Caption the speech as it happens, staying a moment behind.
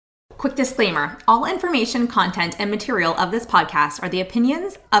Quick disclaimer, all information, content, and material of this podcast are the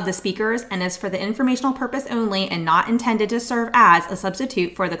opinions of the speakers and is for the informational purpose only and not intended to serve as a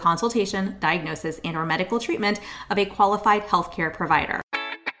substitute for the consultation, diagnosis, and/or medical treatment of a qualified healthcare provider.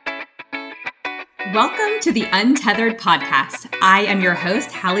 Welcome to the Untethered Podcast. I am your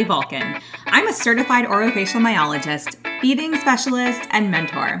host, Hallie Vulcan. I'm a certified orofacial myologist, feeding specialist, and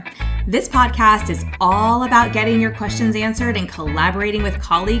mentor. This podcast is all about getting your questions answered and collaborating with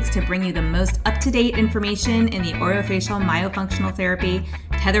colleagues to bring you the most up-to-date information in the orofacial myofunctional therapy,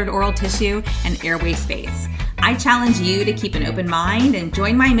 tethered oral tissue, and airway space. I challenge you to keep an open mind and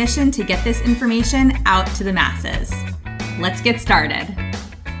join my mission to get this information out to the masses. Let's get started.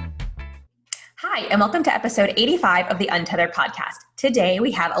 Hi, and welcome to episode 85 of the Untethered Podcast. Today,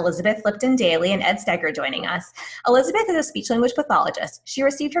 we have Elizabeth Lipton Daly and Ed Steger joining us. Elizabeth is a speech-language pathologist. She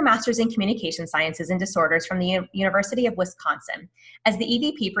received her master's in communication sciences and disorders from the University of Wisconsin. As the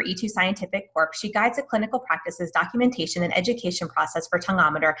EVP for E2 Scientific Corp, she guides the clinical practices, documentation, and education process for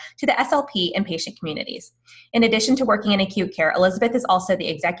Tongueometer to the SLP and patient communities. In addition to working in acute care, Elizabeth is also the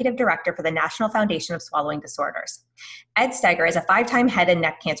executive director for the National Foundation of Swallowing Disorders. Ed Steger is a 5-time head and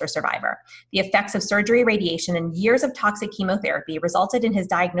neck cancer survivor. The effects of surgery, radiation, and years of toxic chemotherapy resulted in his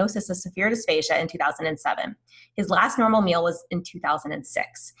diagnosis of severe dysphagia in 2007. His last normal meal was in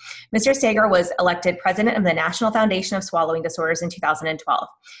 2006. Mr. Steger was elected president of the National Foundation of Swallowing Disorders in 2012.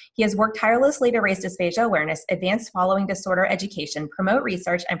 He has worked tirelessly to raise dysphagia awareness, advance swallowing disorder education, promote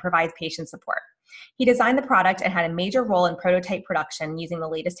research, and provide patient support. He designed the product and had a major role in prototype production using the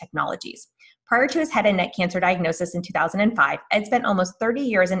latest technologies. Prior to his head and neck cancer diagnosis in 2005, Ed spent almost 30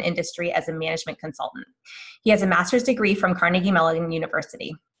 years in industry as a management consultant. He has a master's degree from Carnegie Mellon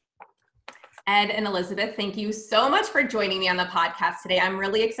University. Ed and Elizabeth, thank you so much for joining me on the podcast today. I'm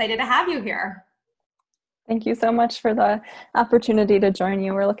really excited to have you here. Thank you so much for the opportunity to join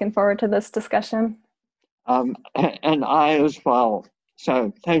you. We're looking forward to this discussion. And I as well.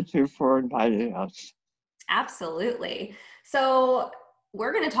 So thank you for inviting us. Absolutely. So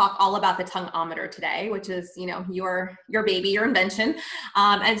we're going to talk all about the Tongueometer today, which is, your baby, your invention.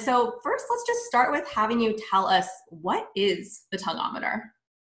 And so first, let's just start with having you tell us, what is the Tongueometer?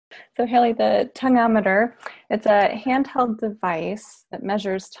 So Haley, the Tongueometer, it's a handheld device that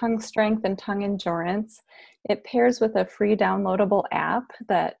measures tongue strength and tongue endurance. It pairs with a free downloadable app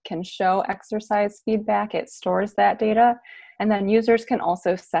that can show exercise feedback. It stores that data, and then users can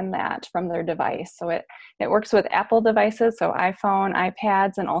also send that from their device. So it works with Apple devices, so iPhone,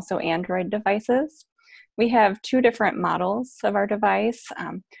 iPads, and also Android devices. We have 2 different models of our device.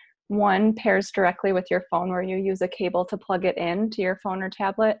 One pairs directly with your phone where you use a cable to plug it in to your phone or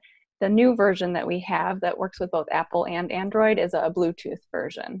tablet. The new version that we have that works with both Apple and Android is a Bluetooth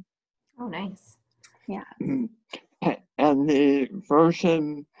version. Oh, nice. Yeah. And the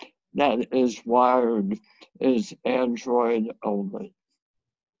version that is wired is Android only.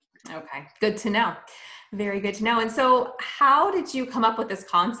 Okay, good to know. Very good to know. And so how did you come up with this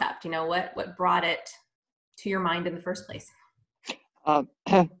concept? What brought it to your mind in the first place?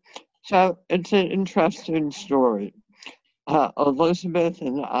 So it's an interesting story. Elizabeth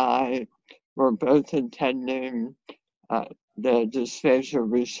and I were both attending the Dysphagia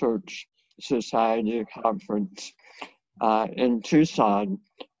Research Society conference in Tucson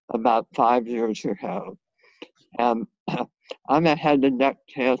about 5 years ago. And I'm a head and neck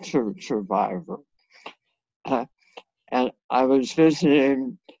cancer survivor. And I was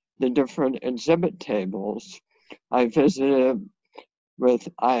visiting the different exhibit tables. I visited with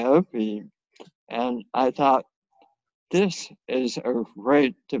IOP, and I thought, this is a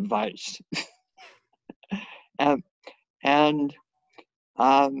great device. and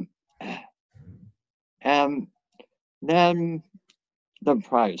then the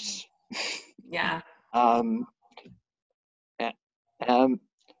price. Yeah. And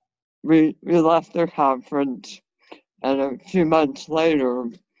we left the conference, and a few months later,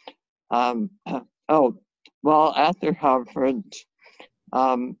 at the conference,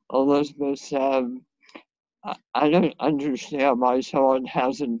 Elizabeth said, I don't understand why someone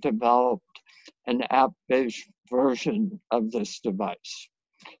hasn't developed an app-based version of this device.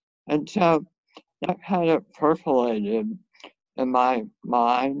 And so that kind of percolated in my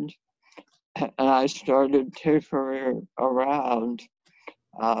mind, and I started tinkering around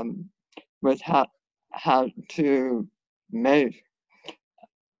with how to make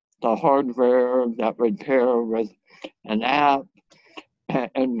the hardware that would pair with an app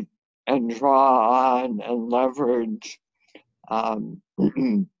and draw on and leverage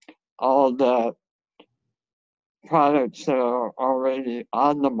all the products that are already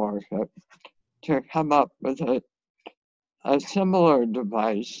on the market to come up with a similar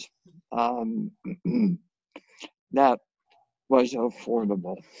device that was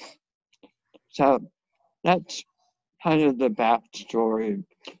affordable. So that's kind of the backstory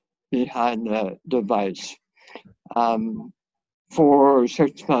behind the device. 6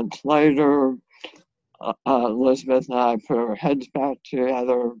 months later, Elizabeth and I put our heads back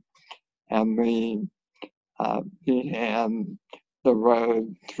together, and we began the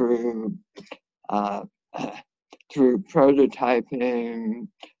road through prototyping,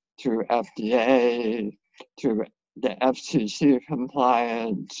 through FDA, through the FCC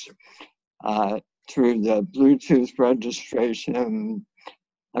compliance, through the Bluetooth registration.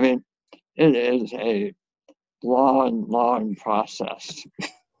 I mean, it is a long process.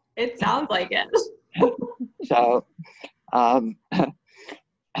 It sounds like it. So,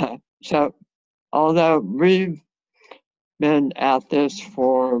 so although we've been at this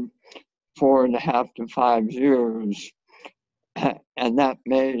for 4.5 to 5 years, and that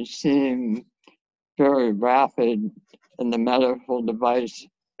may seem very rapid in the medical device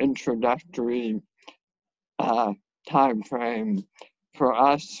introductory time frame, for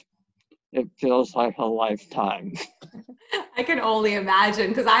us, it feels like a lifetime. I can only imagine,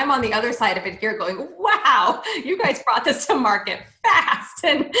 because I'm on the other side of it here going, wow, you guys brought this to market fast.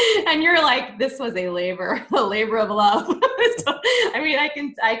 And you're like, this was a labor of love. I mean,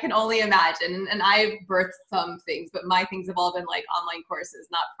 I can only imagine. And I've birthed some things, but my things have all been like online courses,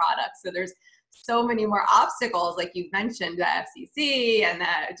 not products. So there's so many more obstacles, like you've mentioned, the FCC and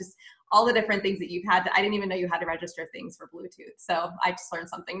just all the different things that you've had to, I didn't even know you had to register things for Bluetooth. So I just learned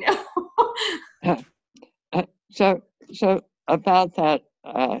something new. So about that,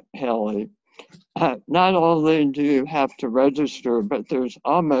 Haley, not only do you have to register, but there's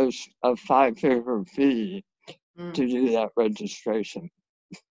almost a 5-figure fee to do that registration.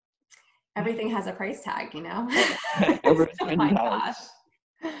 Everything has a price tag, you know? Everything my does.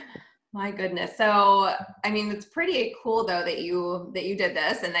 Gosh. My goodness. So, I mean, it's pretty cool though that you did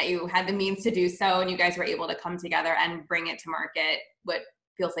this and that you had the means to do so, and you guys were able to come together and bring it to market. What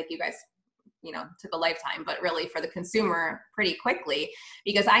feels like you guys, took a lifetime, but really for the consumer pretty quickly,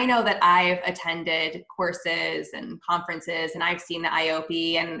 because I know that I've attended courses and conferences and I've seen the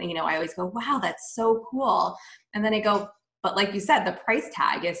IOP and, I always go, wow, that's so cool. And then I go, but like you said, the price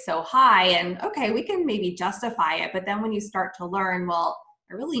tag is so high, and okay, we can maybe justify it. But then when you start to learn, well,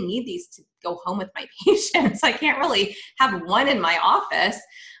 I really need these to go home with my patients. I can't really have one in my office.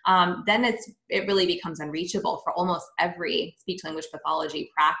 Then it really becomes unreachable for almost every speech language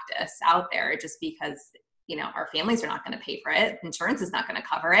pathology practice out there, just because, our families are not going to pay for it. Insurance is not going to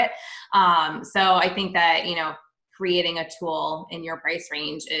cover it. So I think that, creating a tool in your price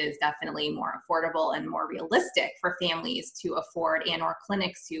range is definitely more affordable and more realistic for families to afford, and or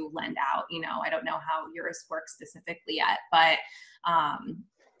clinics to lend out. I don't know how yours works specifically yet, but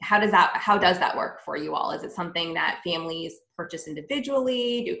how does that work for you all? Is it something that families purchase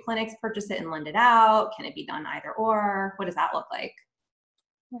individually? Do clinics purchase it and lend it out? Can it be done either or? What does that look like?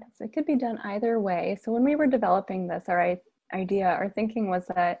 Yes, it could be done either way. So when we were developing this, our thinking was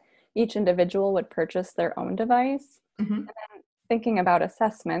that each individual would purchase their own device. Mm-hmm. And then thinking about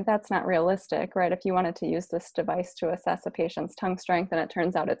assessment, that's not realistic, right? If you wanted to use this device to assess a patient's tongue strength and it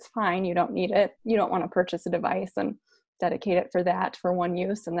turns out it's fine, you don't need it. You don't want to purchase a device and dedicate it for one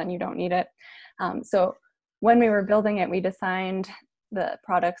use, and then you don't need it. So when we were building it, we designed the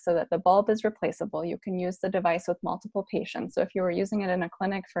product so that the bulb is replaceable. You can use the device with multiple patients. So if you were using it in a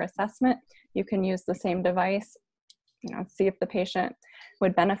clinic for assessment, you can use the same device, see if the patient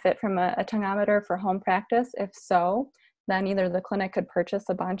would benefit from a tongueometer for home practice. If so, then either the clinic could purchase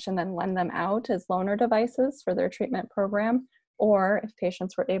a bunch and then lend them out as loaner devices for their treatment program, or if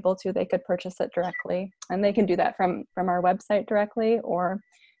patients were able to, they could purchase it directly. And they can do that from our website directly, or,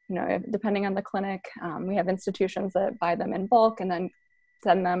 depending on the clinic, we have institutions that buy them in bulk and then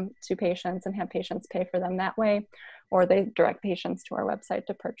send them to patients and have patients pay for them that way, or they direct patients to our website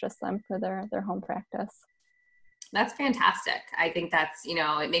to purchase them for their home practice. That's fantastic. I think that's,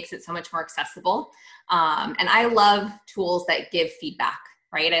 it makes it so much more accessible. And I love tools that give feedback,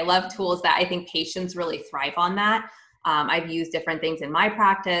 right? I love tools that I think patients really thrive on that. I've used different things in my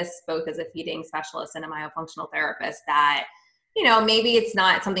practice, both as a feeding specialist and a myofunctional therapist, that, maybe it's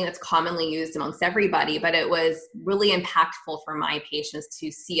not something that's commonly used amongst everybody, but it was really impactful for my patients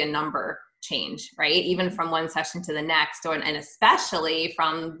to see a number change, right? Even from one session to the next, and especially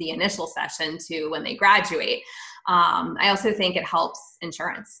from the initial session to when they graduate. I also think it helps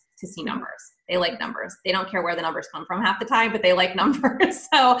insurance to see numbers. They like numbers. They don't care where the numbers come from half the time, but they like numbers.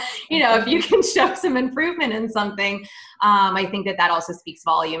 So, if you can show some improvement in something, I think that also speaks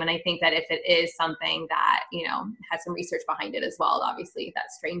volume. And I think that if it is something that, has some research behind it as well, obviously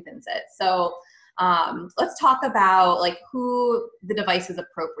that strengthens it. So let's talk about like who the device is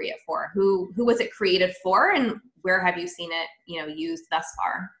appropriate for, who was it created for, and where have you seen it, used thus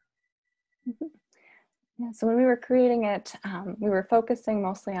far? Yeah, so when we were creating it, we were focusing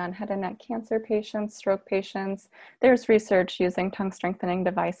mostly on head and neck cancer patients, stroke patients. There's research using tongue strengthening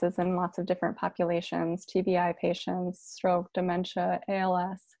devices in lots of different populations, TBI patients, stroke, dementia,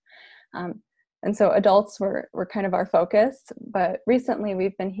 ALS. And so adults were kind of our focus, but recently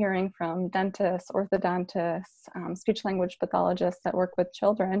we've been hearing from dentists, orthodontists, speech-language pathologists that work with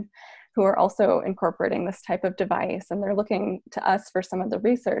children who are also incorporating this type of device, and they're looking to us for some of the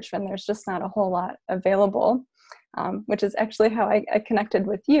research, and there's just not a whole lot available, which is actually how I connected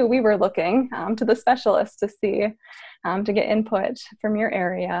with you. We were looking to the specialists to see, to get input from your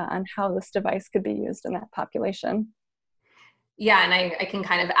area on how this device could be used in that population. Yeah, and I can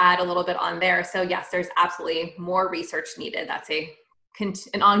kind of add a little bit on there. So yes, there's absolutely more research needed. That's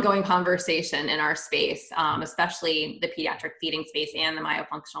an ongoing conversation in our space, especially the pediatric feeding space and the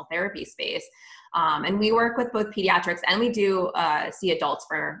myofunctional therapy space. And we work with both pediatrics, and we do see adults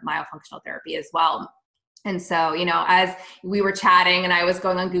for myofunctional therapy as well. And so, as we were chatting and I was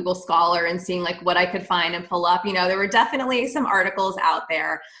going on Google Scholar and seeing like what I could find and pull up, there were definitely some articles out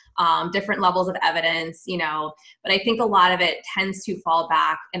there, different levels of evidence, but I think a lot of it tends to fall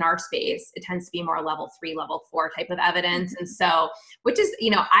back in our space. It tends to be more level 3, level 4 type of evidence. And so, which is,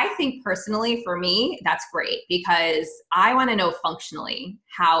 I think personally for me, that's great because I want to know functionally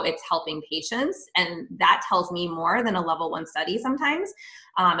how it's helping patients. And that tells me more than a level 1 study sometimes.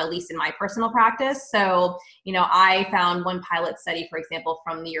 At least in my personal practice. So, I found one pilot study, for example,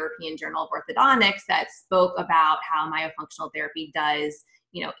 from the European Journal of Orthodontics that spoke about how myofunctional therapy does,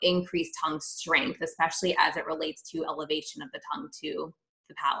 increase tongue strength, especially as it relates to elevation of the tongue to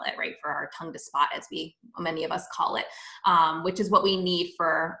the palate, right? For our tongue to spot, as many of us call it, which is what we need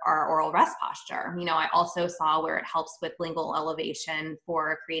for our oral rest posture. I also saw where it helps with lingual elevation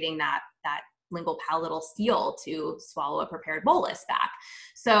for creating that lingual palatal seal to swallow a prepared bolus back.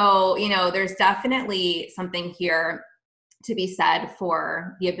 So, there's definitely something here to be said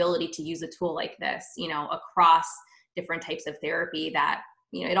for the ability to use a tool like this, across different types of therapy that,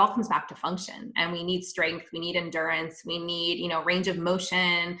 it all comes back to function, and we need strength, we need endurance, we need, range of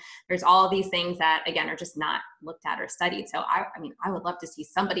motion. There's all of these things that, again, are just not looked at or studied. So I would love to see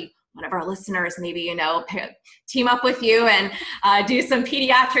somebody, one of our listeners, maybe, team up with you and do some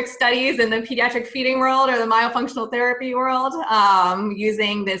pediatric studies in the pediatric feeding world or the myofunctional therapy world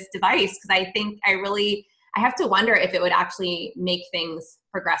using this device. Because I think I have to wonder if it would actually make things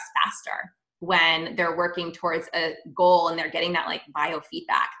progress faster when they're working towards a goal and they're getting that like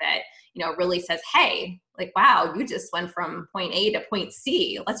biofeedback that, really says, hey, like, wow, you just went from point A to point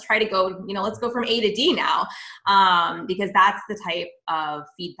C. Let's try to go, let's go from A to D now. Because that's the type of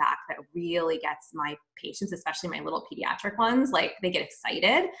feedback that really gets my patients, especially my little pediatric ones, like they get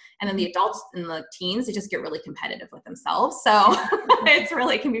excited. And then the adults and the teens, they just get really competitive with themselves. So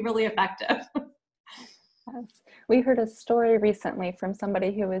can be really effective. Yes. We heard a story recently from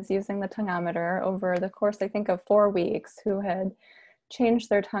somebody who was using the tongueometer over the course, I think, of 4 weeks, who had changed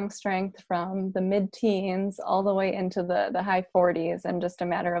their tongue strength from the mid-teens all the way into the high 40s in just a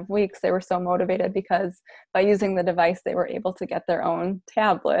matter of weeks. They were so motivated because by using the device, they were able to get their own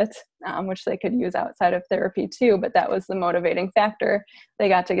tablet, which they could use outside of therapy too, but that was the motivating factor. They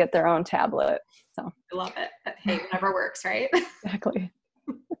got to get their own tablet. So I love it. But hey, whatever works, right? Exactly.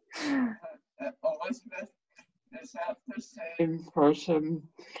 Elizabeth, is that the same person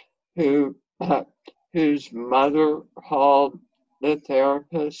whose mother called the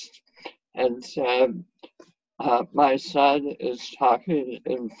therapist and said, my son is talking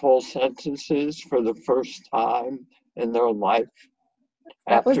in full sentences for the first time in their life?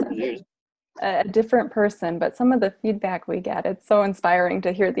 That was a different person, but some of the feedback we get, it's so inspiring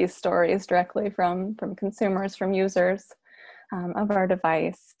to hear these stories directly from consumers, from users of our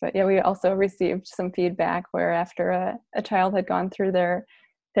device. But yeah, we also received some feedback where after a child had gone through their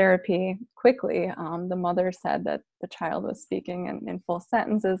therapy quickly, the mother said that the child was speaking in full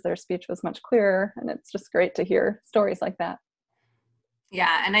sentences, their speech was much clearer, and it's just great to hear stories like that.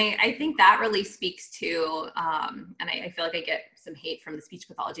 Yeah, and I think that really speaks to, and I feel like I get some hate from the speech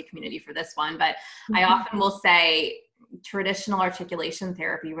pathology community for this one, but I often will say traditional articulation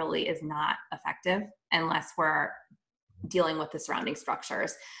therapy really is not effective unless we're dealing with the surrounding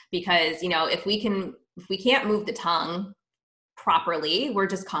structures. Because, if we can't move the tongue properly, we're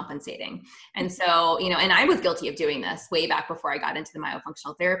just compensating. And so, and I was guilty of doing this way back before I got into the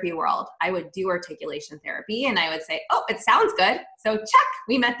myofunctional therapy world. I would do articulation therapy and I would say, oh, it sounds good. So check,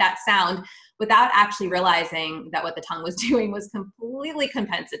 we met that sound, without actually realizing that what the tongue was doing was completely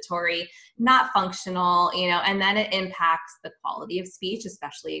compensatory, not functional, and then it impacts the quality of speech,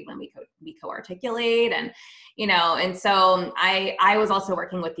 especially when we co-articulate. And, and so I was also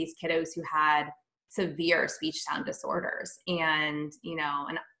working with these kiddos who had severe speech sound disorders. And,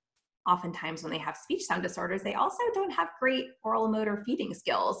 and oftentimes when they have speech sound disorders, they also don't have great oral motor feeding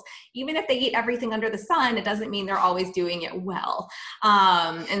skills. Even if they eat everything under the sun, it doesn't mean they're always doing it well.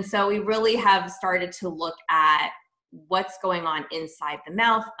 And so we really have started to look at what's going on inside the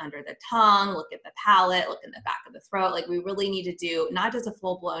mouth, under the tongue, look at the palate, look in the back of the throat. Like we really need to do not just a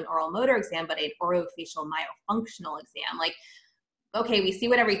full-blown oral motor exam, but an orofacial myofunctional exam. Like, okay, we see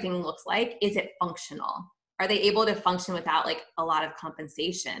what everything looks like. Is it functional? Are they able to function without like a lot of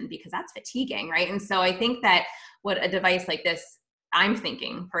compensation? Because that's fatiguing, right? And so I think that what a device like this, I'm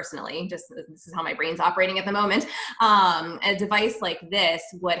thinking personally, just this is how my brain's operating at the moment, a device like this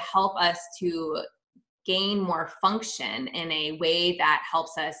would help us to gain more function in a way that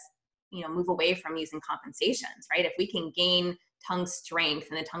helps us, move away from using compensations, right? If we can gain tongue strength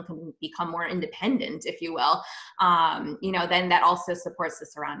and the tongue can become more independent, if you will, then that also supports the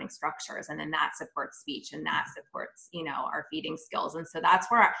surrounding structures, and then that supports speech, and that supports, our feeding skills. And so that's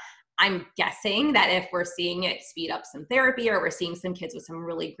where I'm guessing that if we're seeing it speed up some therapy, or we're seeing some kids with some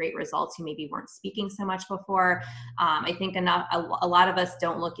really great results who maybe weren't speaking so much before, I think a lot of us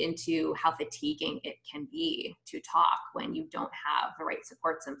don't look into how fatiguing it can be to talk when you don't have the right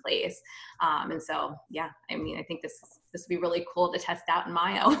supports in place. And so, yeah, I mean, I think this would be really cool to test out in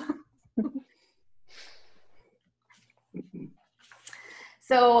Myo.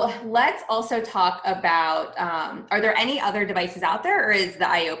 So let's also talk about, are there any other devices out there, or is the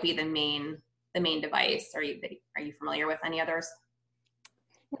IOP the main device? Are you familiar with any others?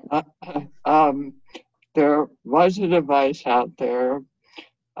 There was a device out there,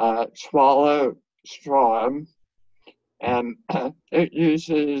 Swallow Straw, and it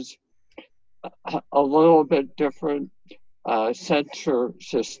uses a little bit different sensor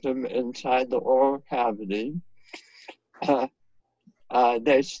system inside the oral cavity.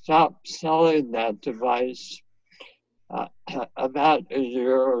 They stopped selling that device about a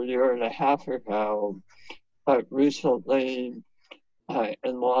year and a half ago, but recently, in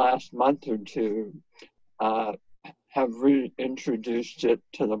the last month or two, have reintroduced it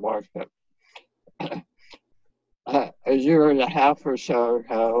to the market. A year and a half or so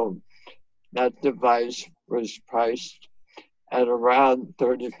ago, that device was priced at around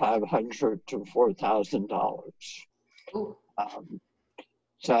 $3,500 to $4,000.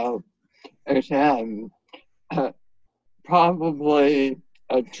 So again, probably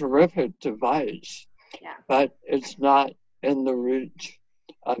a terrific device, but it's not in the reach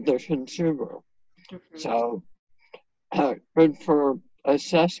of the consumer. Mm-hmm. So good for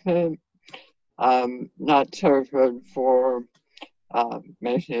assessment, not so good for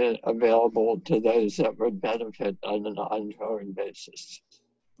making it available to those that would benefit on an ongoing basis.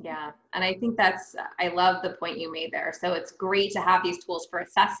 Yeah, and I think I love the point you made there. So it's great to have these tools for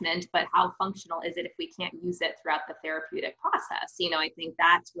assessment, but how functional is it if we can't use it throughout the therapeutic process? I think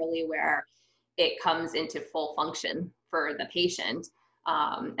that's really where it comes into full function for the patient.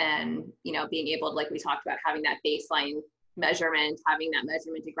 And, being able to, like we talked about, having that baseline measurement, having that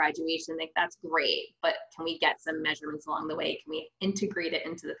measurement to graduation, like that's great, but can we get some measurements along the way? Can we integrate it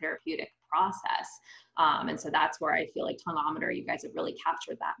into the therapeutic process? And so that's where I feel like Tongueometer, you guys have really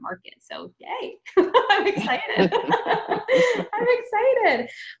captured that market. So yay, I'm excited. I'm excited.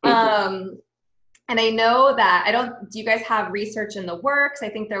 And I know that do you guys have research in the works? I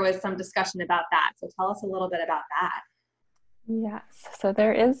think there was some discussion about that. So tell us a little bit about that. Yes, so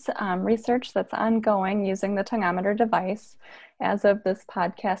there is research that's ongoing using the Tongueometer device. As of this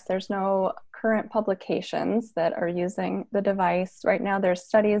podcast, there's no current publications that are using the device. Right now, there's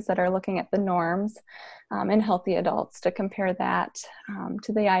studies that are looking at the norms in healthy adults to compare that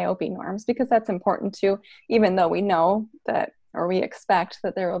to the IOP norms, because that's important too, even though we know that, or we expect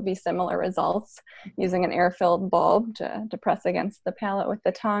that there will be similar results using an air-filled bulb to press against the palate with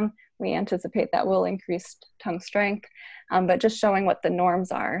the tongue. We anticipate that will increase tongue strength, but just showing what the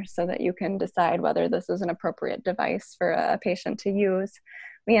norms are so that you can decide whether this is an appropriate device for a patient to use.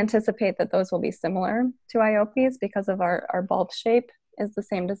 We anticipate that those will be similar to IOPs because of our bulb shape is the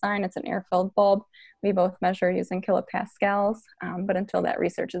same design. It's an air-filled bulb. We both measure using kilopascals, but until that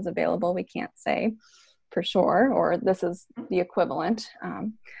research is available, we can't say for sure, or this is the equivalent.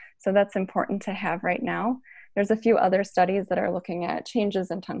 So that's important to have right now. there's a few other studies that are looking at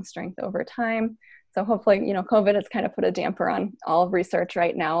changes in tongue strength over time. So hopefully, COVID has kind of put a damper on all research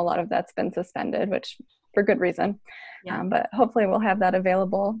right now. A lot of that's been suspended, which for good reason. Yeah. But hopefully we'll have that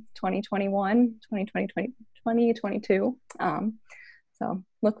available 2021, 2022. So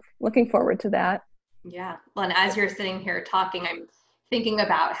looking forward to that. Yeah. Well, and as you're sitting here talking, I'm thinking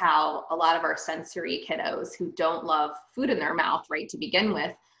about how a lot of our sensory kiddos who don't love food in their mouth, right, to begin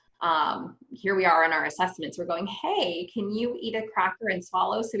with, here we are in our assessments. We're going, hey, can you eat a cracker and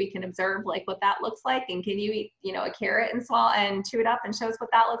swallow so we can observe like what that looks like? And can you eat, a carrot and swallow and chew it up and show us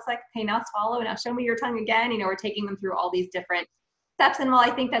what that looks like? Okay, now swallow. Now show me your tongue again. We're taking them through all these different steps. And while I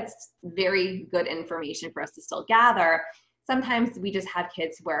think that's very good information for us to still gather, sometimes we just have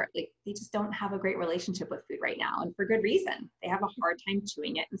kids where they just don't have a great relationship with food right now, and for good reason. They have a hard time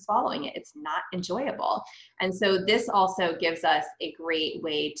chewing it and swallowing it. It's not enjoyable. And so this also gives us a great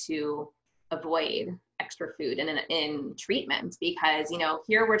way to avoid extra food in treatment, because,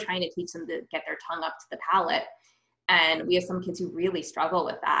 here we're trying to teach them to get their tongue up to the palate. And we have some kids who really struggle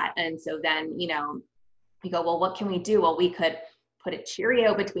with that. And so then, we go, well, what can we do? Well, we could put a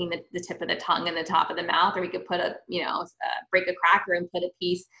Cheerio between the tip of the tongue and the top of the mouth, or we could put break a cracker and put a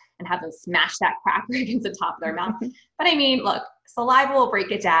piece and have them smash that cracker against the top of their mouth. But look, saliva will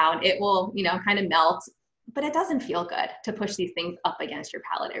break it down. It will, kind of melt, but it doesn't feel good to push these things up against your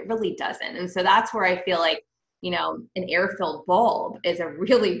palate. It really doesn't. And so that's where I feel like, an air-filled bulb is a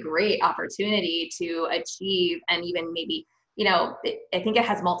really great opportunity to achieve, and even maybe, I think it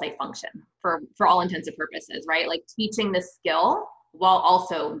has multifunction for all intents and purposes, right? Like teaching the skill while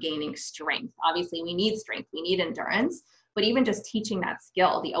also gaining strength. Obviously, we need strength, we need endurance, but even just teaching that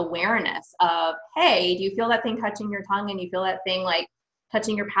skill, the awareness of, hey, do you feel that thing touching your tongue, and you feel that thing like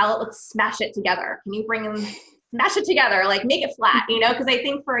touching your palate? Let's smash it together. Can you smash it together, like make it flat, because I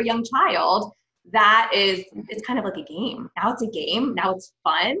think for a young child, it's kind of like a game. Now it's a game, now it's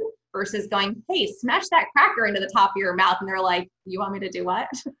fun, versus going, hey, smash that cracker into the top of your mouth. And they're like, you want me to do what?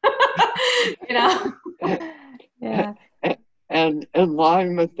 Yeah. And in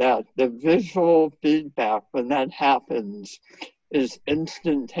line with that, the visual feedback when that happens is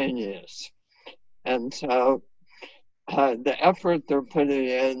instantaneous. And so the effort they're putting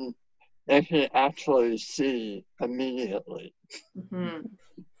in, they can actually see immediately. Mm-hmm.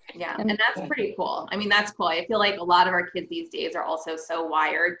 Yeah, and that's pretty cool. That's cool. I feel like a lot of our kids these days are also so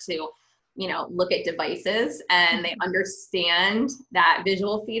wired to, look at devices, and they understand that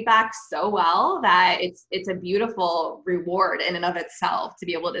visual feedback so well that it's a beautiful reward in and of itself to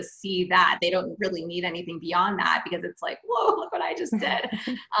be able to see that. They don't really need anything beyond that, because it's like, whoa, look what I just did.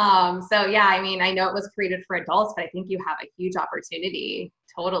 So yeah, I know it was created for adults, but I think you have a huge opportunity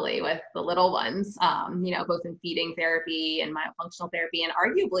totally with the little ones, both in feeding therapy and myofunctional therapy, and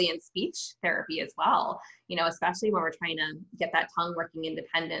arguably in speech therapy as well, especially when we're trying to get that tongue working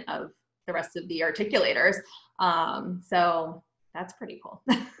independent of the rest of the articulators. So that's pretty cool.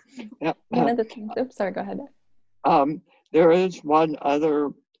 Yeah. One of the things, oops, sorry, go ahead. There is one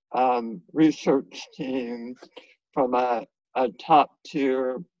other research team from a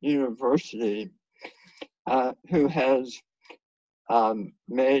top-tier university who has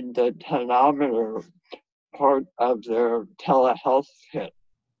made the tongueometer part of their telehealth kit.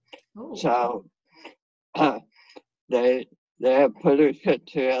 Ooh. So they have put a kit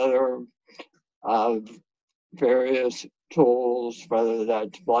together of various tools, whether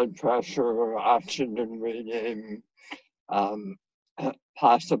that's blood pressure or oxygen reading,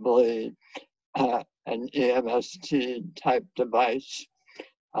 possibly an EMST type device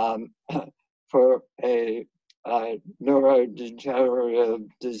for a neurodegenerative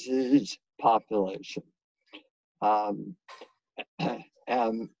disease population. And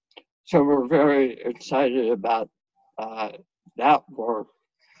so we're very excited about that work.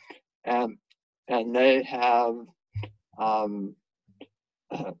 And they have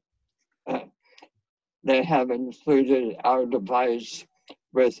included our device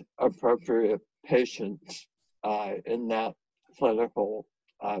with appropriate patients in that clinical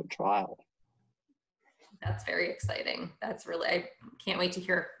trial. That's very exciting. That's really, I can't wait to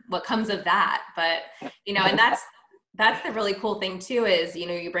hear what comes of that. But, and that's the really cool thing too, is,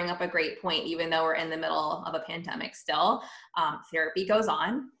 you bring up a great point. Even though we're in the middle of a pandemic still, therapy goes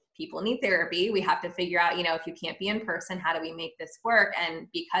on. People need therapy. We have to figure out, if you can't be in person, how do we make this work? And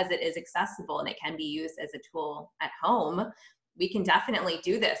because it is accessible and it can be used as a tool at home, we can definitely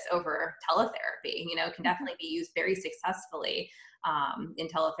do this over teletherapy. Can definitely be used very successfully in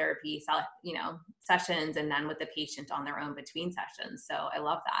teletherapy, sessions, and then with the patient on their own between sessions. So I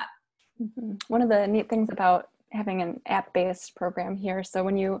love that. Mm-hmm. One of the neat things about having an app-based program here. So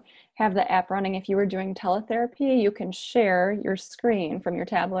when you have the app running, if you were doing teletherapy, you can share your screen from your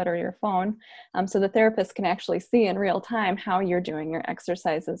tablet or your phone, so the therapist can actually see in real time how you're doing your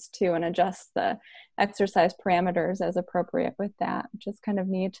exercises too, and adjust the exercise parameters as appropriate with that, which is kind of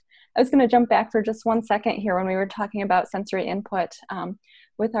neat. I was going to jump back for just 1 second here when we were talking about sensory input.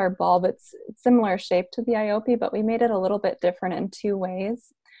 With our bulb, it's similar shape to the IOP, but we made it a little bit different in 2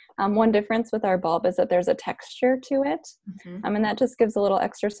 ways. One difference with our bulb is that there's a texture to it, and that just gives a little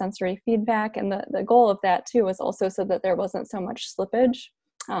extra sensory feedback. And the goal of that too was also so that there wasn't so much slippage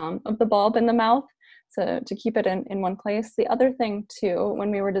of the bulb in the mouth, so to keep it in one place. The other thing too, when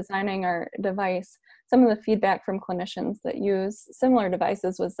we were designing our device, some of the feedback from clinicians that use similar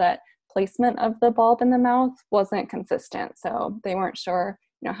devices was that placement of the bulb in the mouth wasn't consistent. So they weren't sure,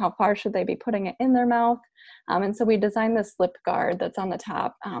 how far should they be putting it in their mouth. And so we designed this lip guard that's on the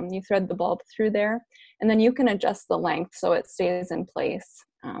top. You thread the bulb through there, and then you can adjust the length so it stays in place,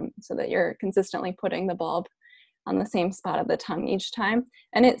 so that you're consistently putting the bulb on the same spot of the tongue each time,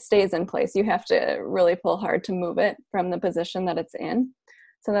 and it stays in place. You have to really pull hard to move it from the position that it's in.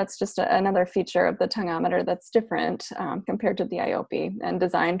 So that's just another feature of the tongueometer that's different compared to the IOP, and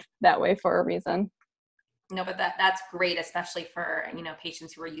designed that way for a reason. No, but that's great, especially for,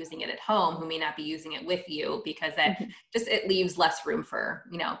 patients who are using it at home who may not be using it with you, because it leaves less room for,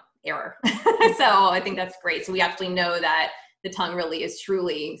 error. So I think that's great. So we actually know that the tongue really is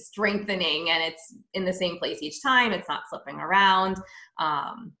truly strengthening, and it's in the same place each time. It's not slipping around.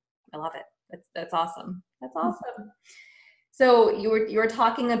 I love it. That's awesome. That's awesome. So you were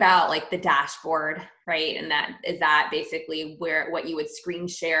talking about like the dashboard, right? And is that basically what you would screen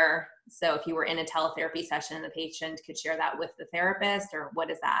share? So if you were in a teletherapy session, the patient could share that with the therapist, or what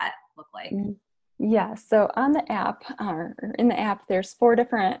does that look like? Yeah, so on the app, or in the app, there's 4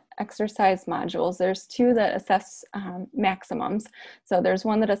 different exercise modules. There's 2 that assess maximums. So there's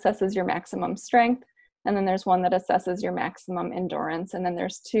one that assesses your maximum strength, and then there's one that assesses your maximum endurance. And then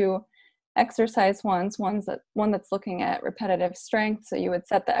there's 2 exercise one that's looking at repetitive strength. So you would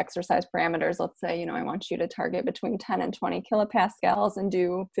set the exercise parameters. Let's say, I want you to target between 10 and 20 kilopascals and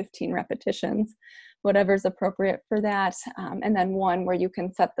do 15 repetitions, whatever's appropriate for that. And then one where you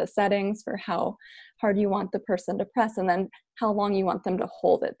can set the settings for how hard you want the person to press, and then how long you want them to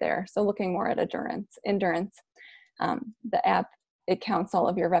hold it there. So looking more at endurance. The app, it counts all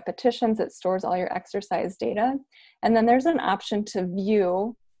of your repetitions. It stores all your exercise data. And then there's an option to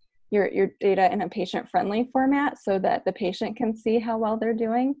view your data in a patient-friendly format so that the patient can see how well they're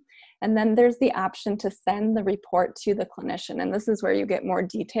doing. And then there's the option to send the report to the clinician. And this is where you get more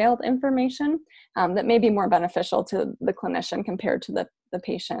detailed information that may be more beneficial to the clinician compared to the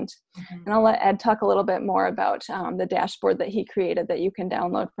patient. And I'll let Ed talk a little bit more about the dashboard that he created that you can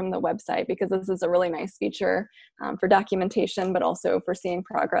download from the website, because this is a really nice feature for documentation, but also for seeing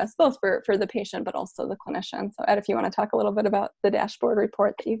progress, both for the patient, but also the clinician. So Ed, if you want to talk a little bit about the dashboard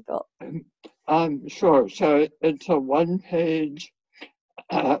report that you've built. Sure. So it's a 1-page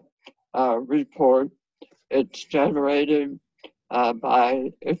report. It's generated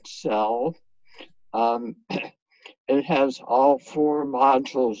by itself. It has all 4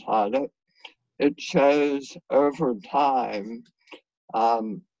 modules on it. It shows over time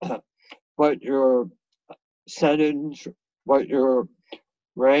what your settings, what your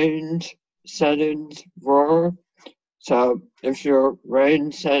range settings were. So if your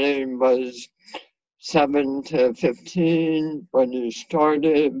range setting was 7 to 15 when you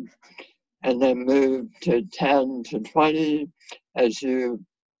started, and then moved to 10 to 20 as your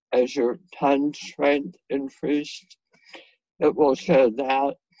tongue strength increased, it will show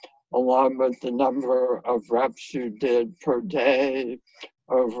that, along with the number of reps you did per day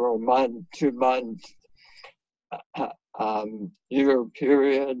over a month, 2 months, year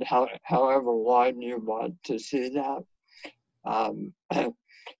period, however long you want to see that.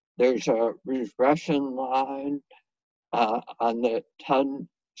 There's a regression line on the tongue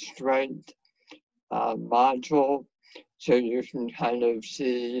strength module, so you can kind of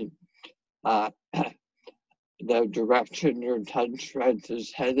see the direction your tongue strength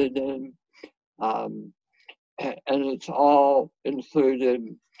is headed in. And it's all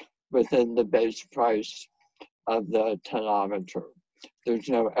included within the base price of the tongueometer. There's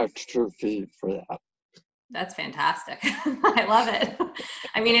no extra fee for that. That's fantastic. I love it.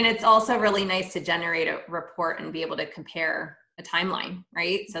 I mean, and it's also really nice to generate a report and be able to compare a timeline,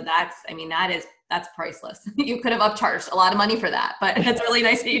 right? So that's priceless. You could have upcharged a lot of money for that, but it's really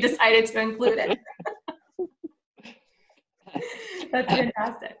nice that you decided to include it. That's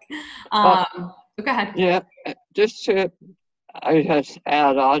fantastic. Go ahead. Yeah, I guess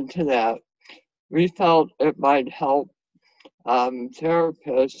add on to that. we felt it might help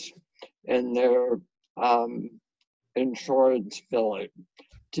therapists in their insurance billing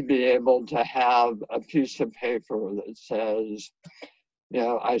to be able to have a piece of paper that says,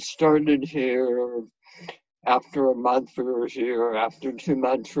 I started here, after a month we were here, after 2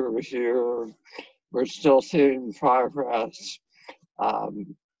 months we were here, we're still seeing progress.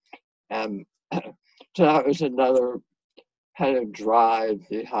 And so that was another kind of drive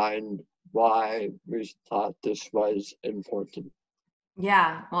behind why we thought this was important.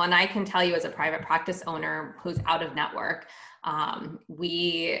 Yeah, well, and I can tell you as a private practice owner who's out of network,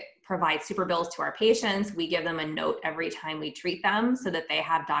 we provide super bills to our patients. We give them a note every time we treat them so that they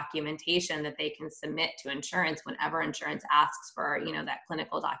have documentation that they can submit to insurance whenever insurance asks for, that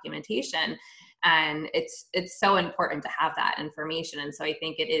clinical documentation. And it's so important to have that information. And so I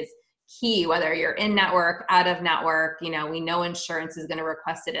think it is key, whether you're in network, out of network, we know insurance is going to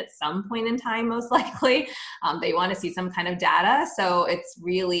request it at some point in time, most likely. They want to see some kind of data. So it's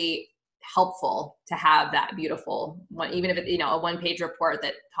really helpful to have that beautiful one, even if it's, a one-page report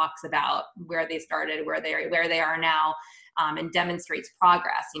that talks about where they started, where they are now, and demonstrates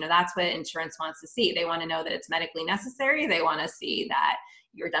progress. That's what insurance wants to see. They want to know that it's medically necessary. They want to see that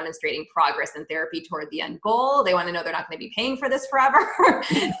you're demonstrating progress in therapy toward the end goal. They want to know they're not going to be paying for this forever.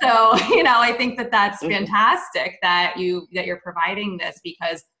 So, I think that that's fantastic that you're providing this,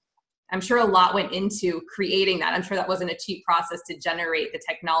 because I'm sure a lot went into creating that. I'm sure that wasn't a cheap process to generate the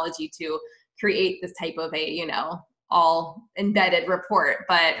technology to create this type of a, all embedded report.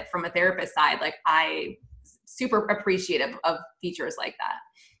 But from a therapist side, I super appreciative of features like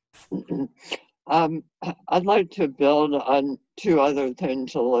that. I'd like to build on two other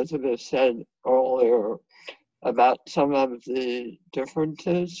things Elizabeth said earlier about some of the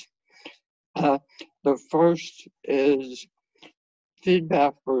differences. The first is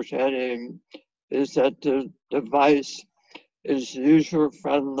feedback we're getting is that the device is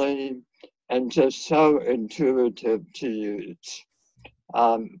user-friendly and just so intuitive to use.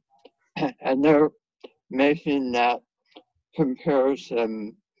 And they're making that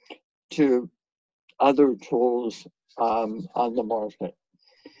comparison to other tools on the market.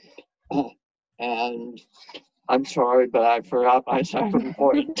 And I'm sorry, but I forgot my second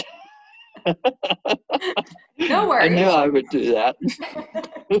point. No worries. I knew I would do that.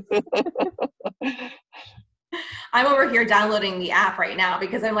 I'm over here downloading the app right now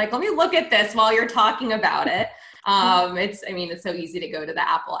because I'm like, let me look at this while you're talking about it. It's so easy to go to the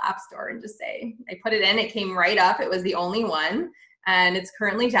Apple App Store and just say, I put it in, it came right up. It was the only one. And it's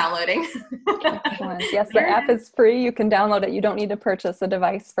currently downloading. Excellent. Yes, the app is free. You can download it. You don't need to purchase a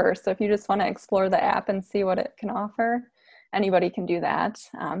device first. So if you just want to explore the app and see what it can offer, anybody can do that.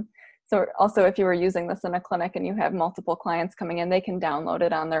 So also, if you were using this in a clinic and you have multiple clients coming in, they can download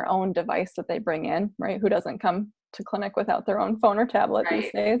it on their own device that they bring in, right? Who doesn't come to clinic without their own phone or tablet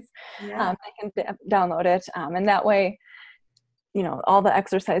these days? Yeah. They can download it. And that way, all the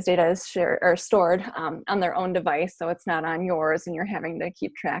exercise data is stored on their own device. So it's not on yours and you're having to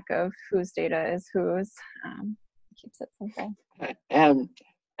keep track of whose data is whose. Keeps it simple. And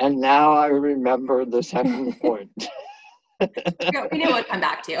now I remember the second point. We knew it would come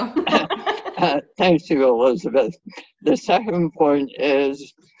back to you. Thank you, Elizabeth. The second point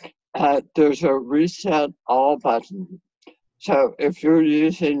is there's a reset all button. So if you're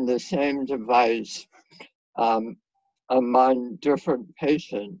using the same device among different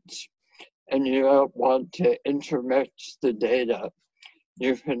patients and you don't want to intermix the data,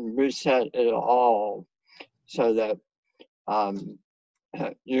 you can reset it all so that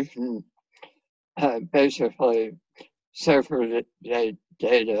you can basically segregate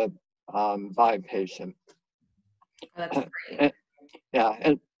data by patient. That's great.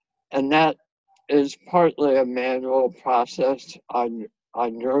 And that is partly a manual process on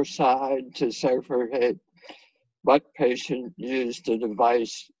your side to segregate what patient used the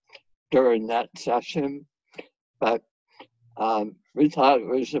device during that session. But we thought it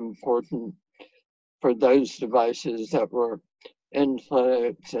was important for those devices that were in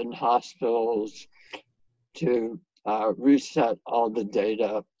clinics and hospitals to reset all the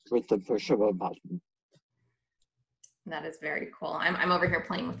data with the push of a button. That is very cool. I'm over here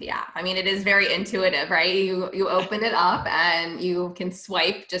playing with the app. It is very intuitive, right? You open it up and you can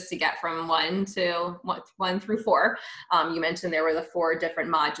swipe just to get from 1 through 4. You mentioned there were the 4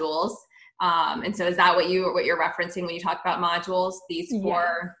 different modules. And so is that what you're referencing when you talk about modules? These 4?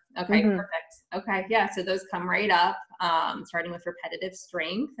 Yeah. Okay, mm-hmm. Perfect. Okay, yeah. So those come right up, starting with repetitive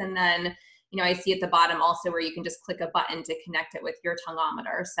strength, and then I see at the bottom also where you can just click a button to connect it with your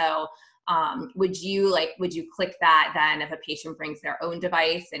tongueometer. So would you click that then if a patient brings their own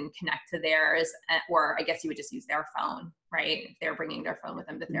device and connect to theirs, or I guess you would just use their phone, right? If they're bringing their phone with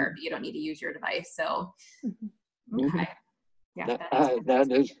them to therapy, you don't need to use your device. So, okay. Yeah,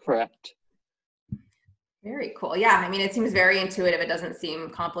 that is correct. Very cool. Yeah, I mean, it seems very intuitive. It doesn't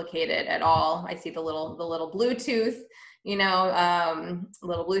seem complicated at all. I see the little Bluetooth,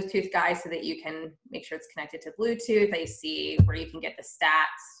 little Bluetooth guy so that you can make sure it's connected to Bluetooth. I see where you can get the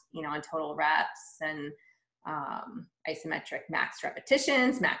stats, on total reps and isometric max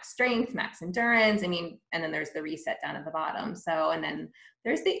repetitions, max strength, max endurance. I mean, and then there's the reset down at the bottom. So, and then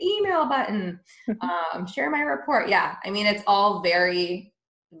there's the email button, share my report. Yeah, I mean, it's all very,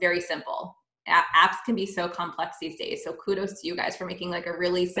 very simple. Apps can be so complex these days. So kudos to you guys for making like a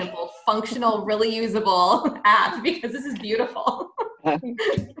really simple, functional, really usable app, because this is beautiful.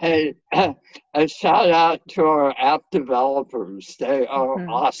 Hey, a shout out to our app developers. They are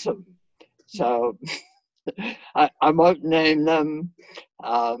awesome. So I won't name them,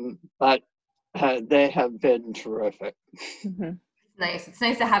 but they have been terrific. Nice. It's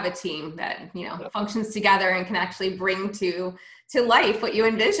nice to have a team that, functions together and can actually bring to life what you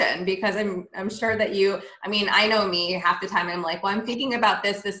envision, because I'm sure that I know me, half the time I'm like, well, I'm thinking about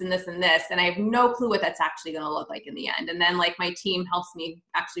this, and this, and this, and I have no clue what that's actually going to look like in the end. And then like my team helps me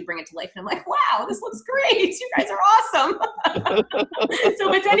actually bring it to life. And I'm like, wow, this looks great. You guys are awesome. So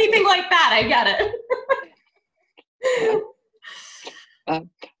if it's anything like that, I get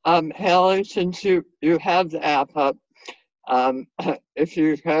it. Haley, since you have the app up, if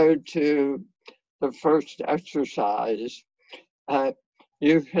you go to the first exercise,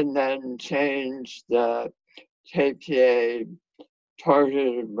 you can then change the KPA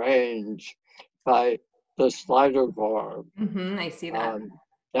targeted range by the slider bar. I see that.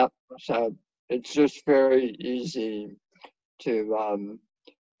 Yep. So it's just very easy to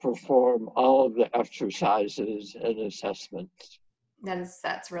perform all of the exercises and assessments.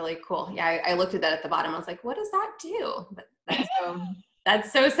 That's really cool. Yeah, I looked at that at the bottom. I was like, what does that do? But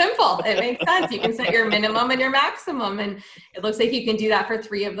that's so simple. It makes sense. You can set your minimum and your maximum, and it looks like you can do that for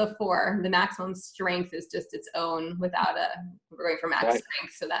 3 of the 4. The maximum strength is just its own without we're going for max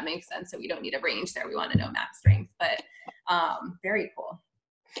strength, so that makes sense. So we don't need a range there. We want to know max strength, but very cool.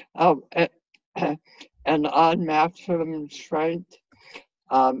 Oh, and on maximum strength,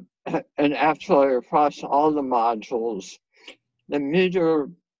 and actually across all the modules, the meter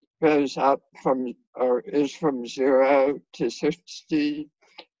goes up from 0 to 60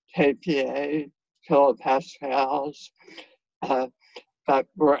 kPa, kilopascals, but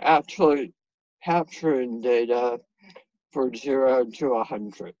we're actually capturing data for 0 to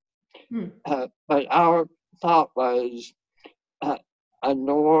 100. But our thought was a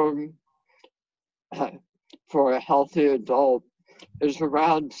norm for a healthy adult is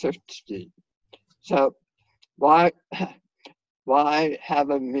around 60. So why have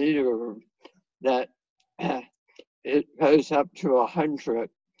a meter that it goes up to 100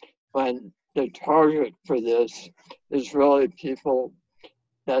 when the target for this is really people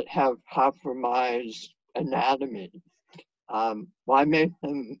that have compromised anatomy? Why make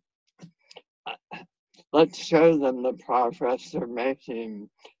them, let's show them the progress they're making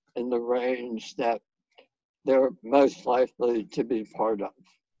in the range that they're most likely to be part of.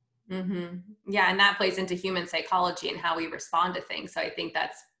 Yeah, and that plays into human psychology and how we respond to things. So I think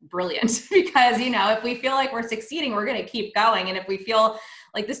that's brilliant because, if we feel like we're succeeding, we're going to keep going. And if we feel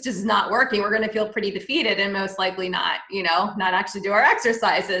like this just is not working, we're going to feel pretty defeated and most likely not actually do our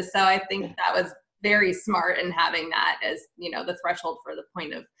exercises. So I think that was very smart in having that as, the threshold for the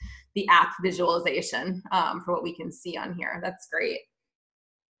point of the app visualization for what we can see on here. That's great.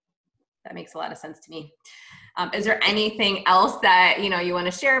 That makes a lot of sense to me. Is there anything else that, you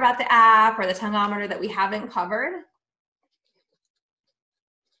want to share about the app or the tongueometer that we haven't covered?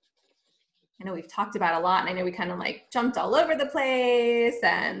 I know we've talked about a lot, and I know we kind of jumped all over the place.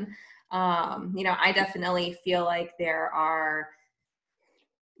 And, I definitely feel like there are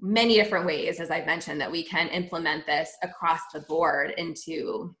many different ways, as I've mentioned, that we can implement this across the board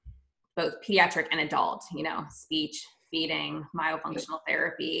into both pediatric and adult, speech, feeding, myofunctional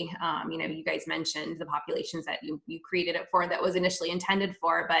therapy. You guys mentioned the populations that you created it for that was initially intended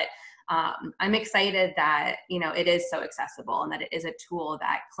for, but I'm excited that, it is so accessible and that it is a tool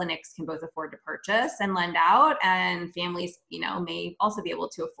that clinics can both afford to purchase and lend out, and families, may also be able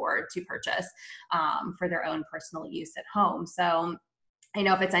to afford to purchase for their own personal use at home. So I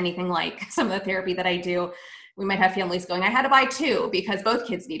know if it's anything like some of the therapy that I do, we might have families going, I had to buy 2 because both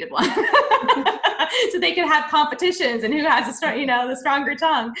kids needed one. So they could have competitions and who has the stronger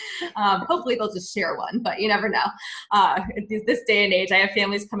tongue. Hopefully they'll just share one, but you never know. This day and age, I have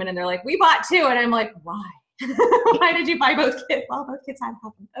families come in and they're like, we bought 2. And I'm like, why? Why did you buy both kids? Well, both kids had to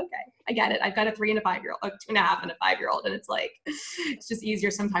have them. Okay, I get it. I've got a 3 and a 5-year-old, a 2.5 and a 5-year-old. And it's like, it's just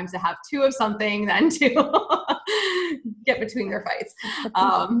easier sometimes to have 2 of something than to get between their fights.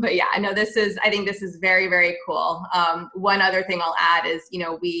 But yeah, I think this is very, very cool. One other thing I'll add is,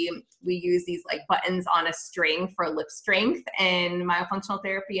 we use these like buttons on a string for lip strength in myofunctional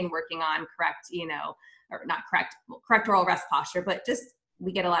therapy and working on correct oral rest posture, but just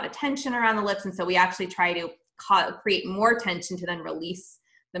we get a lot of tension around the lips. And so we actually try to create more tension to then release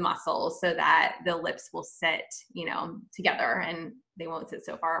the muscles so that the lips will sit, together and they won't sit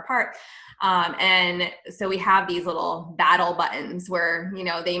so far apart. And so we have these little battle buttons where,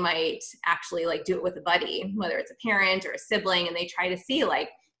 they might actually like do it with a buddy, whether it's a parent or a sibling, and they try to see like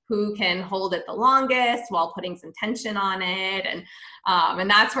who can hold it the longest while putting some tension on it. And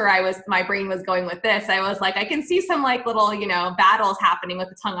that's where my brain was going with this. I was like, I can see some like little, battles happening with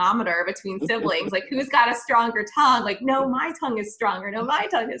the tongueometer between siblings, like who's got a stronger tongue? Like, no, my tongue is stronger. No, my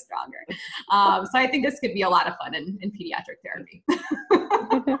tongue is stronger. So I think this could be a lot of fun in pediatric therapy.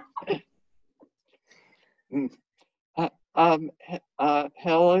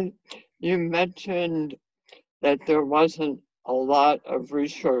 Haley, you mentioned that there wasn't a lot of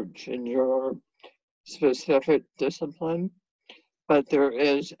research in your specific discipline, but there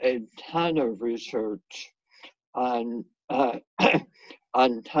is a ton of research on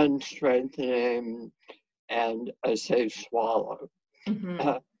on tongue strengthening and a safe swallow.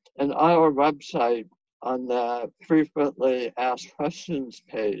 Mm-hmm. And on our website, on the frequently asked questions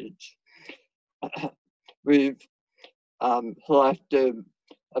page, we've collected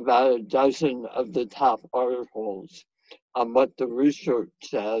about a dozen of the top articles on what the research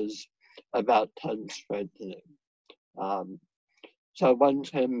says about tongue strengthening. So one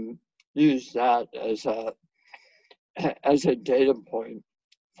can use that as a data point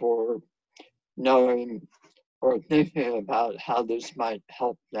for knowing or thinking about how this might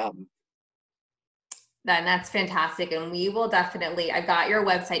help them. Then that's fantastic. And we will definitely, I've got your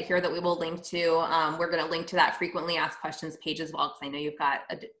website here that we will link to. We're going to link to that frequently asked questions page as well, because I know you've got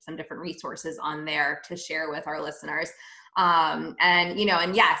some different resources on there to share with our listeners.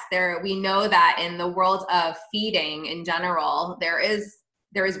 And yes, we know that in the world of feeding in general, there is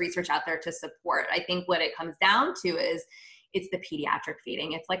research out there to support. I think what it comes down to is it's the pediatric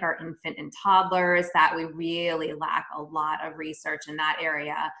feeding. It's like our infant and toddlers that we really lack a lot of research in that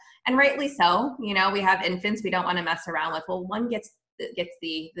area. And rightly so. We have infants we don't want to mess around with. Well, one gets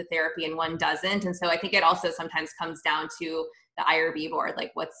the therapy and one doesn't. And so I think it also sometimes comes down to the IRB board,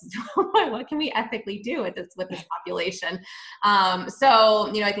 like what can we ethically do with this population?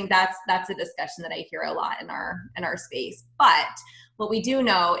 So I think that's a discussion that I hear a lot in our space. But what we do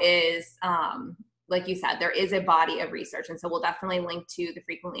know is, like you said, there is a body of research. And so we'll definitely link to the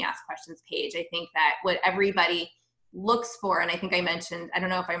frequently asked questions page. I think that what everybody looks for, and I think I don't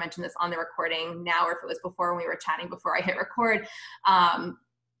know if I mentioned this on the recording now or if it was before when we were chatting before I hit record,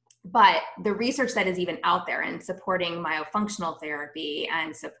 but the research that is even out there and supporting myofunctional therapy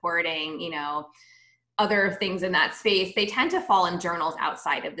and supporting, other things in that space, they tend to fall in journals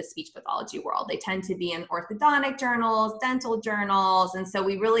outside of the speech pathology world. They tend to be in orthodontic journals, dental journals. And so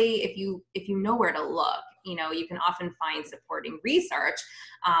we really, if you know where to look, you can often find supporting research.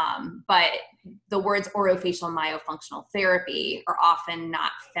 But the words orofacial myofunctional therapy are often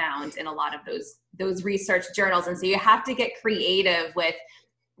not found in a lot of those research journals. And so you have to get creative with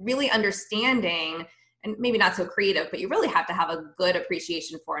really understanding, and maybe not so creative, but you really have to have a good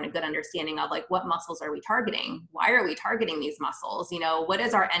appreciation for and a good understanding of like, what muscles are we targeting? Why are we targeting these muscles? What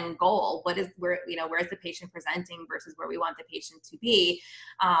is our end goal? Where's the patient presenting versus where we want the patient to be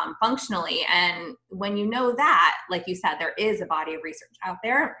functionally? And when you know that, like you said, there is a body of research out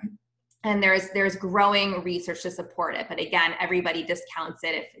there. And there's growing research to support it. But again, everybody discounts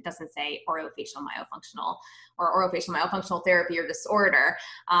it if it doesn't say orofacial myofunctional or orofacial myofunctional therapy or disorder.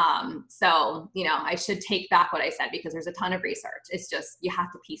 So, I should take back what I said, because there's a ton of research. It's just, you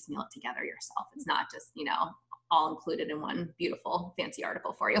have to piecemeal it together yourself. It's not just, all included in one beautiful fancy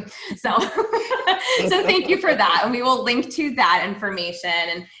article for you. So, so thank you for that. And we will link to that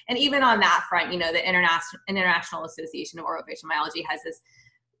information. And even on that front, the International Association of Orofacial Myology has this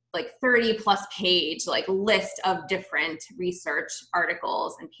like 30 plus page list of different research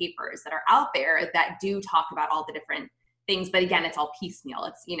articles and papers that are out there that do talk about all the different things. But again, it's all piecemeal.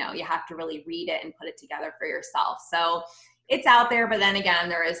 It's, you have to really read it and put it together for yourself. So it's out there, but then again,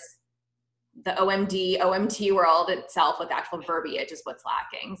 there is the OMT world itself with actual verbiage is what's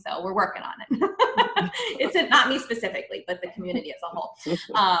lacking. So we're working on it. It's not me specifically, but the community as a whole.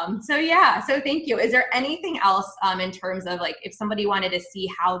 So thank you. Is there anything else in terms of like, if somebody wanted to see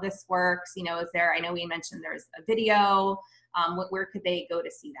how this works, you know, is there, I know we mentioned there's a video, where could they go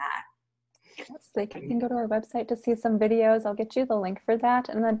to see that? Yes, they can go to our website to see some videos. I'll get you the link for that.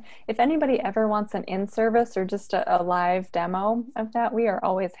 And then if anybody ever wants an in-service or just a live demo of that, we are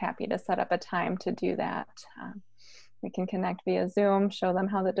always happy to set up a time to do that. We can connect via Zoom, show them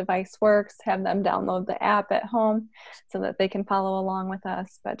how the device works, have them download the app at home so that they can follow along with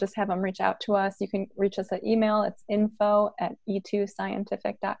us, but just have them reach out to us. You can reach us at email. It's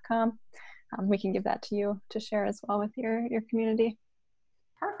info@e2scientific.com. We can give that to you to share as well with your community.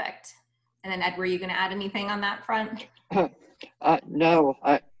 Perfect. And then Ed, were you going to add anything on that front? No,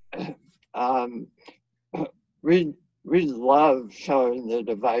 we love showing the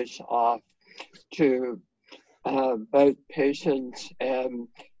device off to both patients and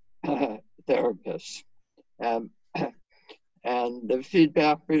therapists, and the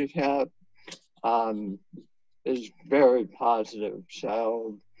feedback we have is very positive.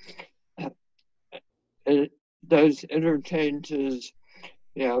 So those interchanges,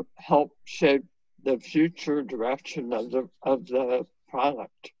 you know, help shape the future direction of the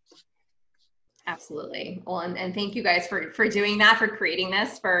product. Absolutely. Well, and thank you guys for doing that, for creating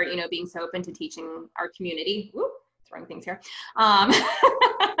this, for, you know, being so open to teaching our community. Woo, throwing things here. And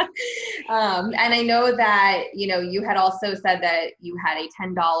I know that, you know, you had also said that you had a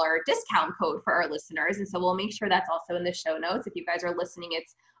 $10 discount code for our listeners. And so we'll make sure that's also in the show notes. If you guys are listening,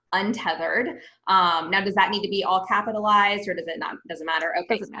 it's Untethered. Now, does that need to be all capitalized, or does it not? Doesn't matter.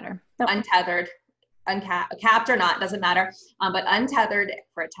 Okay. Doesn't matter. Nope. Untethered, capped or not, doesn't matter. But Untethered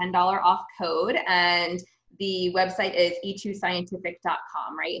for a $10 off code, and the website is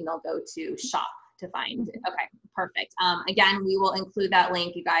e2scientific.com, right? And they'll go to shop to find it. Okay, perfect. Again, we will include that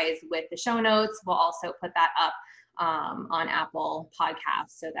link, you guys, with the show notes. We'll also put that up on Apple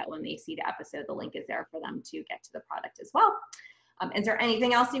Podcasts so that when they see the episode, the link is there for them to get to the product as well. Is there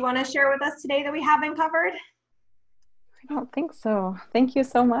anything else you want to share with us today that we haven't covered? I don't think so. Thank you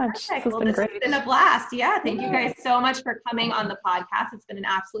so much. Perfect. This has been great. It's been a blast. Yeah, thank you guys so much for coming on the podcast. It's been an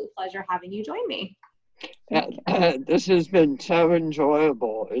absolute pleasure having you join me. This has been so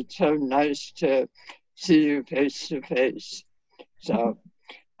enjoyable. It's so nice to see you face to face. So,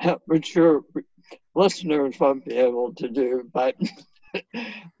 which your listeners won't be able to do, but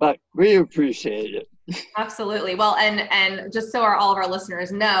we appreciate it. Absolutely. Well, and just so all of our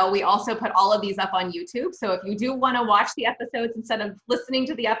listeners know, we also put all of these up on YouTube. So if you do want to watch the episodes instead of listening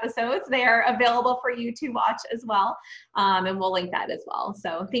to the episodes, they are available for you to watch as well. And we'll link that as well.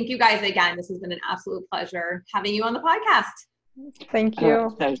 So thank you guys again. This has been an absolute pleasure having you on the podcast. Thank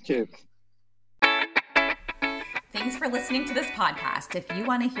you. Thank you. Thanks for listening to this podcast. If you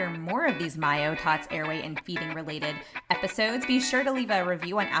want to hear more of these Myo, Tots, Airway, and feeding related episodes, be sure to leave a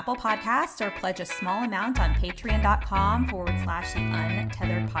review on Apple Podcasts or pledge a small amount on patreon.com/the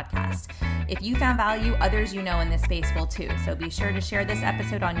Untethered Podcast. If you found value, others you know in this space will too. So be sure to share this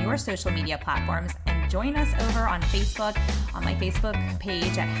episode on your social media platforms and join us over on Facebook, on my Facebook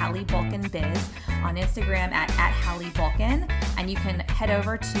page at Hallie Bulkin Biz, on Instagram at Hallie Bulkin, and you can head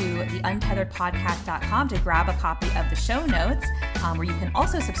over to theuntetheredpodcast.com to grab a copy of the show notes, where you can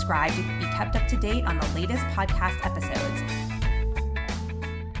also subscribe to be kept up to date on the latest podcast episodes.